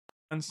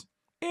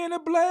in a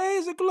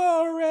blaze of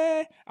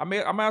glory. I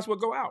might as well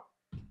go out.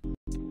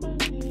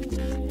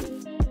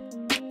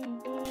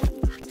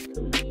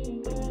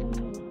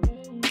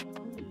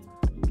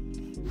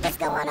 What's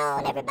going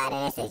on, everybody?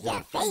 This is your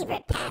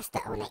favorite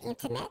pastor on the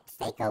internet,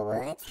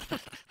 Saiko Woods,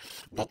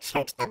 the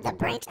Church of the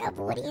Branch of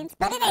Woodians.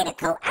 But it ain't a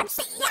cult. I'm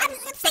sick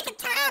and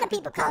tired of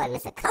people calling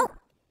this a cult.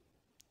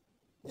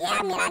 Yeah,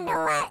 I mean, I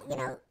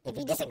know, if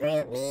you disagree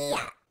with me,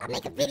 I'll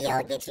make a video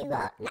against you.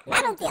 Not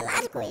on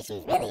theological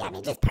issues, really. I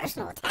mean, just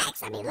personal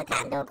attacks. I mean, look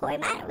how I'm doing Corey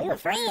Minor. We were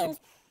friends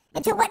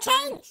until what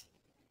changed?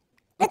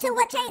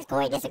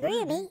 Corey disagreed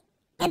with me.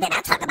 And then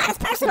I talk about his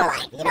personal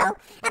life,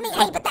 I mean,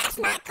 hey, but that's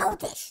not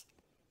cultish.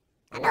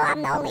 I know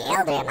I'm the only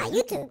elder in my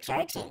YouTube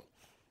church, and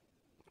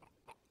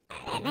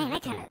man,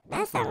 that kind of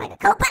does sound like a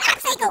cult. But I'm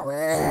Saiko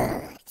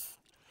Woods.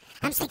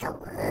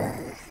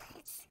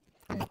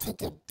 I'm gonna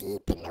take you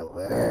deep in the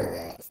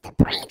woods, the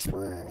branch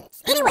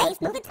woods.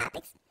 Anyways, moving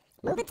topics,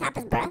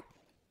 bruh.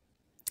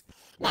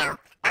 Now,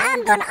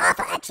 I'm gonna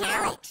offer a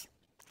challenge.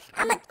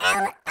 I'm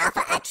gonna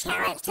offer a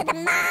challenge to the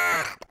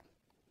mob.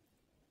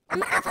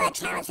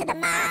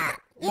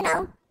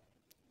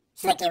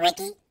 Slicky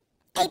Ricky,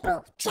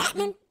 April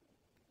Chapman,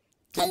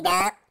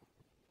 K-Dub,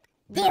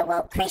 Dear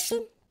Woke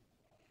Christian.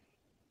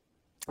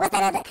 What's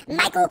that other?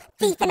 Michael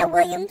Thief in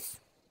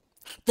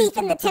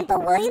the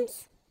Temple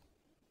Williams.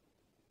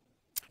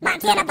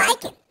 Montana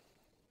Viking.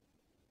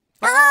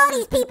 All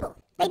these people,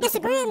 they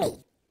disagree with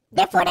me.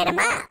 Therefore, they're the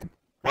mob,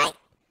 right?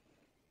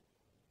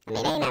 I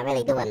mean, they're not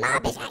really doing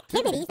mobbish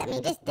activities. I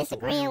mean, just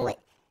disagreeing with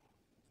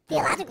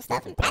theological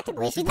stuff and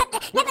practical issues.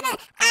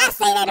 I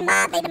say they're the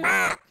mob,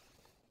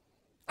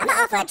 I'm going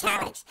to offer a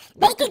challenge.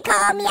 They can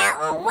call me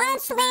out on one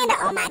slander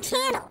on my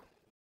channel.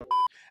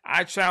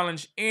 I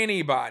challenge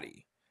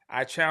anybody.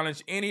 I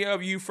challenge any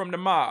of you from the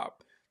mob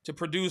to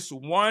produce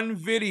one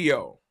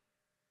video,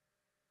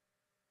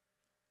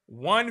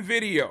 one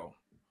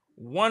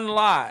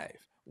live,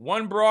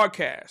 one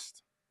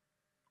broadcast,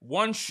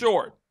 one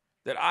short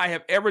that I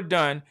have ever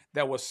done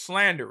that was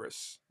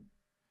slanderous,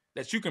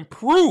 that you can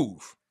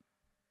prove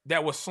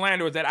that was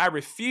slanderous, that I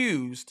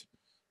refused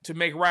to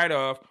make right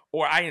of,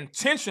 or I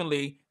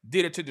intentionally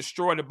did it to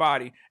destroy the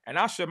body, and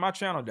I'll shut my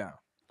channel down.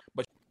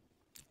 But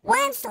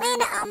one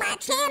slander on my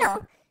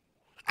channel,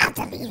 I'll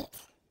delete it.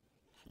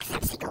 Because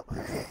I'm Saiko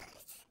Woods.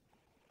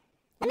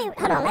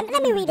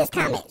 Let me read this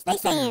comments. They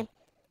saying,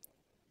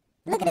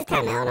 look at this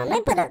comment, hold on. Let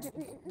me put up,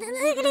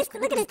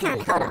 look at this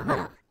comment, hold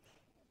on.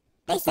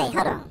 They say,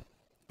 hold on.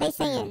 They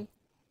saying,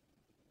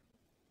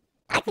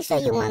 I can show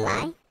you one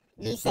lie.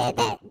 You said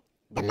that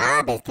the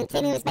mob is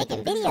continuous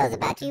making videos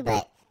about you,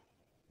 but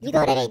you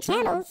go to their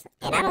channels,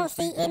 and I don't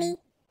see any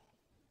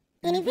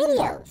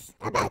videos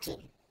about you.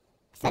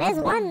 So there's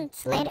one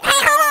slander. Hey,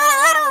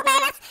 hold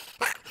on, man.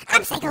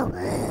 I'm Saiko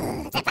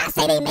Woods. If I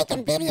say they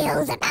making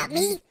videos about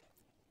me,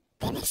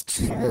 then it's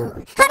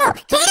true. Hold on,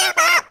 cam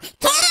up.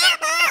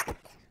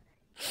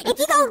 If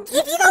you go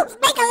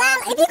make a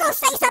lie, if you go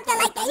say something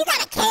like that, you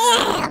gotta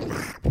cam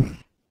up.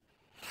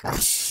 Oh,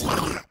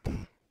 shut up.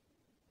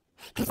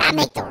 Because I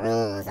make the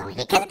rules on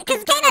here.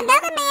 Because can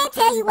another man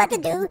tell you what to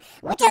do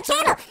with your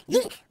channel?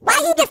 Why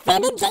you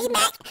defending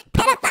J-Mac,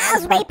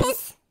 pedophiles,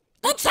 rapists,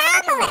 and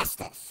child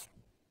molesters?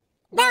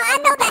 Now, I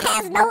know that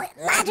has no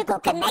logical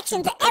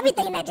connection to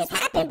everything that just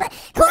happened, but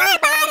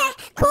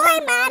Corey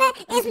Minor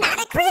is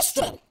not a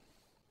Christian.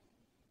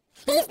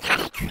 He's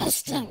not a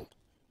Christian.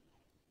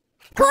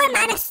 Corey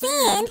Minor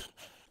sinned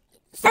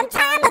some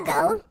time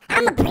ago.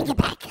 I'm going to bring it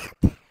back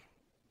up.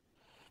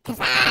 Because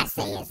I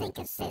say it's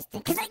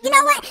inconsistent. Because you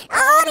know what?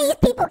 All these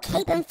people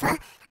caping for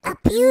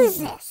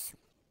abusers.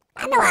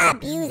 I know I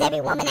abuse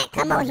every woman that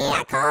come on here.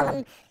 I call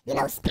them,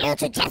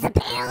 spiritual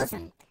Jezebels.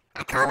 And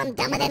I call them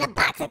dumber than a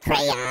box of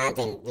crayons.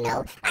 And,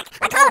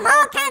 I call them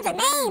all kinds of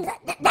names.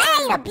 That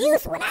ain't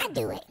abuse when I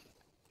do it.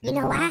 You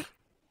know why?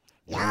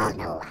 Y'all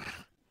know why.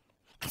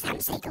 Because I'm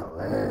Saiko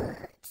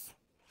Woods.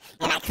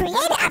 And I've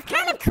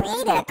kind of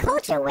created a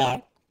culture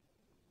where,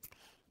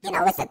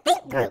 it's a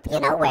think group,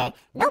 where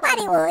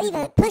nobody will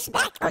even push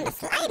back on the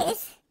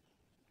slightest.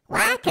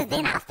 Why? Because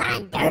then I'll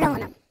find dirt on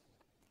them.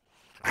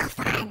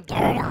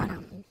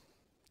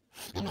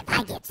 And if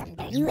I get some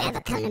dirt, you ever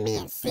come to me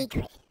in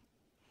secret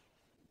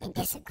and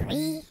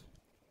disagree,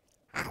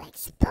 I'll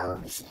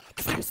expose you.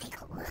 Because I'm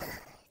Saiko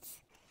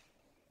Woods.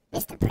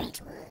 Mr.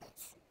 Branch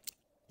Woods.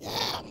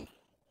 Yeah, and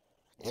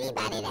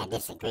anybody that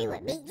disagree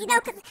with me,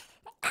 because...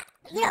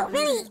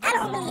 really, I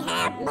don't really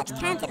have much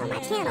content on my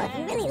channel. If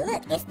you really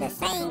look, it's the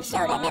same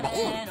show that never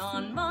ends.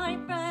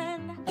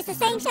 It's the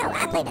same show.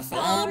 I play the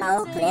same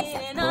old clips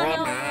of Corey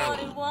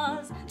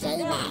Minor,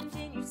 J-Mac.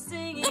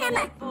 And I'm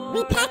going to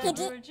repackage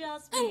it.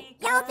 And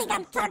y'all think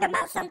I'm talking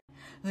about something.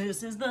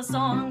 This is the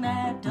song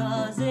that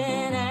doesn't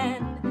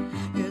end.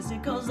 Yes,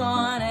 it goes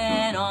on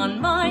and on,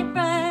 my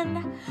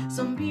friend.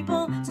 Some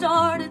people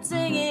started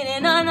singing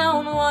and I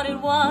don't know what it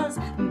was.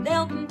 And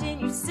they'll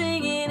continue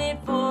singing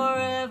it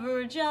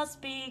forever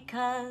just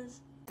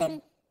because.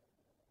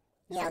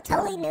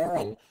 Totally new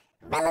and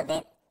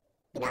relevant.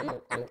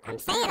 I'm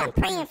saying I'm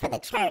praying for the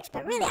church,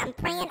 but really I'm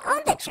praying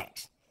on the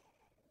church.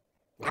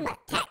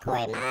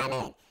 Corey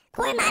Minor.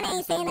 Corey Minor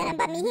ain't saying nothing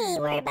about me. He ain't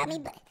worried about me,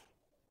 but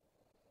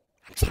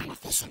I'm trying to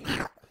fish him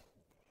out.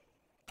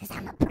 Because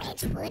I'm a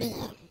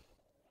Bridgewoodian.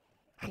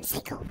 I'm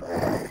Saiko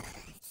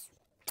Woods.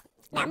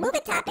 Now,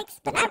 moving topics,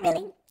 but not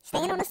really.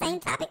 Staying on the same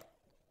topic.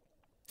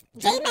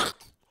 J-Mac.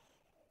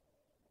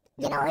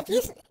 You know,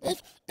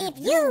 if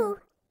you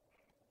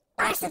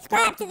are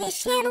subscribed to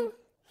this channel,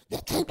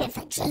 you're caping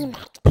for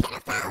J-Mac,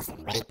 pedophiles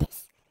and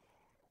rapists.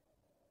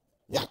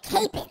 You're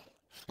caping.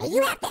 And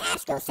you have to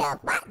ask yourself,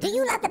 why, do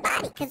you love the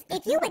body? Because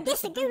if you would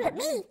disagree with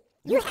me,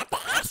 you have to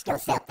ask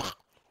yourself that.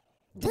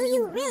 Do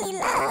you really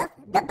love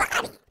the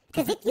body?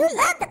 Because if you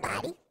love the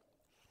body,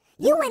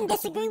 you wouldn't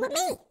disagree with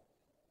me.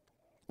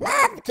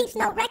 Love keeps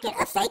no record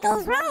of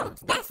Saiko's wrongs.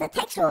 That's a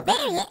textual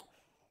variant.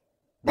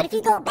 But if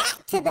you go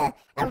back to the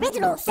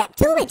original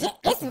Septuagint,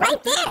 it's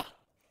right there.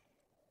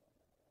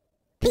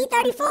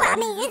 P34, I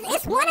mean,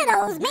 it's one of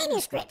those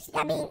manuscripts.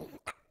 I mean,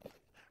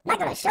 I'm not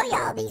going to show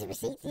y'all these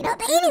receipts, you know.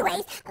 But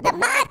anyways, the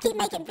mob keep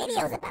making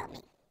videos about me.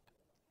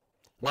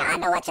 Now, I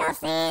know what y'all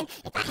saying.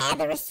 If I had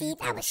the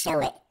receipts, I would show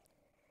it.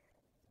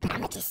 But I'm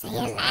going to just say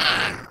it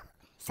loud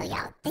so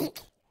y'all think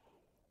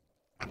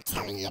I'm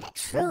telling you the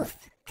truth.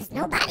 Because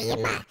nobody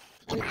in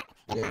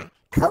my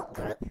cult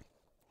group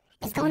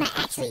is going to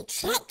actually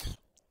check.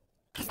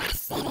 Because I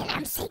said it,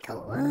 I'm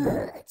Saiko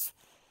Woods.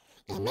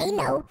 And they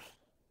know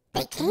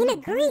they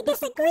can't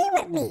disagree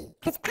with me.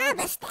 Because I've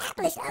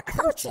established a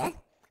culture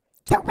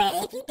to where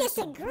if you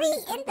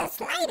disagree in the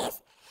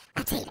slightest,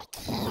 I tell you to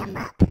cam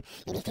up.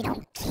 And if you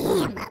don't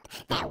cam up,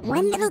 that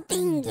one little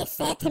thing you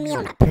said to me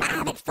on a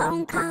private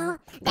phone call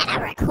that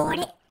I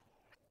recorded,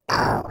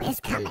 oh, it's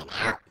coming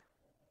out.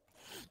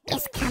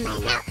 It's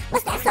coming out.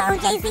 What's that song,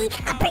 Jay-Z?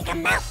 I bring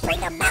 'em out,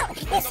 bring 'em out.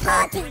 It's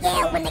hard to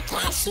yell when the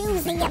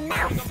cashew's in your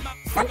mouth.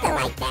 Something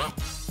like that.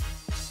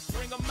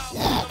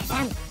 Yeah, because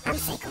I'm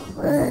Saiko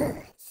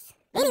Woods.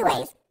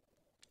 Anyways,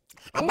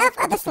 enough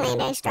of the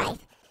slander and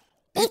strife.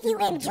 If you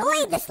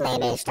enjoy the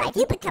slander and strife,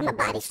 you become a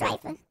body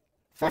strifer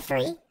for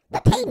free.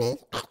 But pay me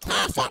at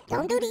Cash App.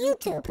 Don't do the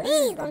YouTube.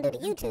 Please don't do the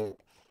YouTube.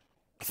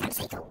 Because I'm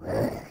Saiko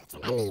Woods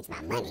and I need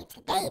my money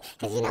today.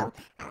 Because, you know,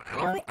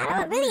 I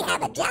don't really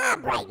have a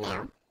job right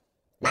now.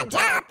 My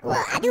job,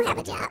 well, I do have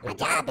a job. My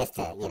job is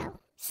to, you know,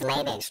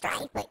 slander and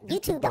strife. But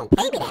YouTube don't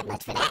pay me that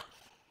much for that.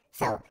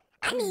 So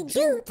I need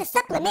you to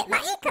supplement my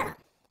income.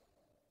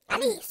 I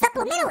need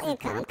supplemental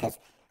income because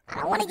I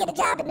don't want to get a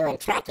job in doing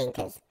trucking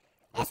because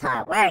that's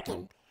hard work.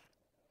 And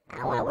I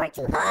don't want to work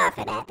too hard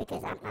for that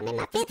because I'm in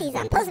my 50s.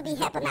 I'm supposed to be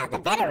helping out the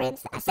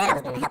veterans. I said I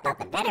was going to help out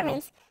the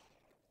veterans,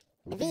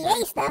 the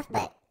VA stuff,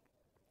 but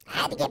I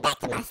had to get back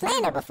to my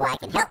slander before I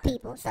can help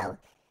people. So,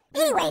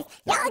 anyways,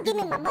 y'all give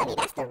me my money.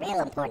 That's the real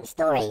important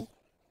story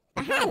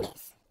behind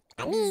this.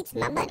 I need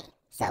my money.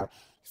 So,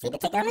 see the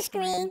ticket on the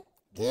screen.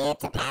 Give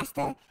to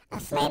Pastor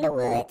Slander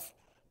Woods,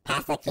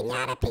 Pastor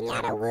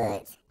Pinata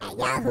Woods at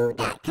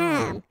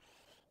yahoo.com.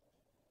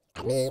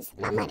 I need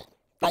my money.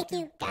 Thank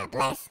you. God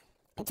bless.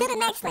 Until the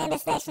next slander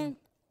session,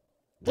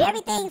 do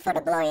everything for the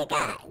glory of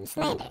God and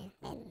slander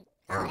and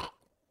all that.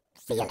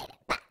 See you later.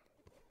 Bye.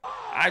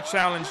 I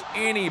challenge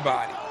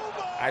anybody,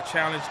 I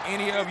challenge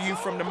any of you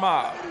from the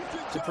mob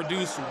to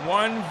produce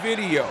one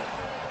video,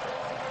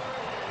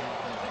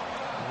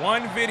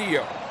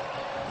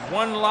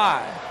 one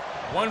live,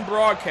 one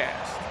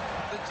broadcast,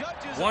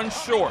 one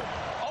short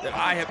that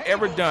I have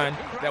ever done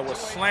that was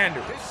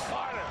slanderous,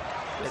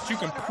 that you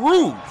can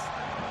prove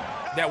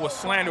that was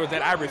slanderous,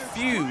 that I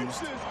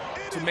refused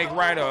to make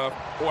right of,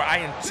 or I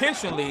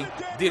intentionally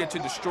did it to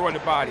destroy the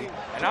body,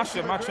 and I'll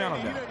shut my channel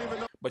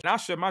down. But I'll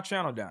shut my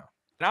channel down.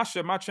 And I'll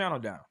shut my channel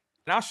down.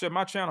 And I'll shut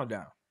my channel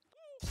down.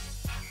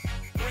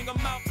 Bring 'em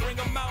out.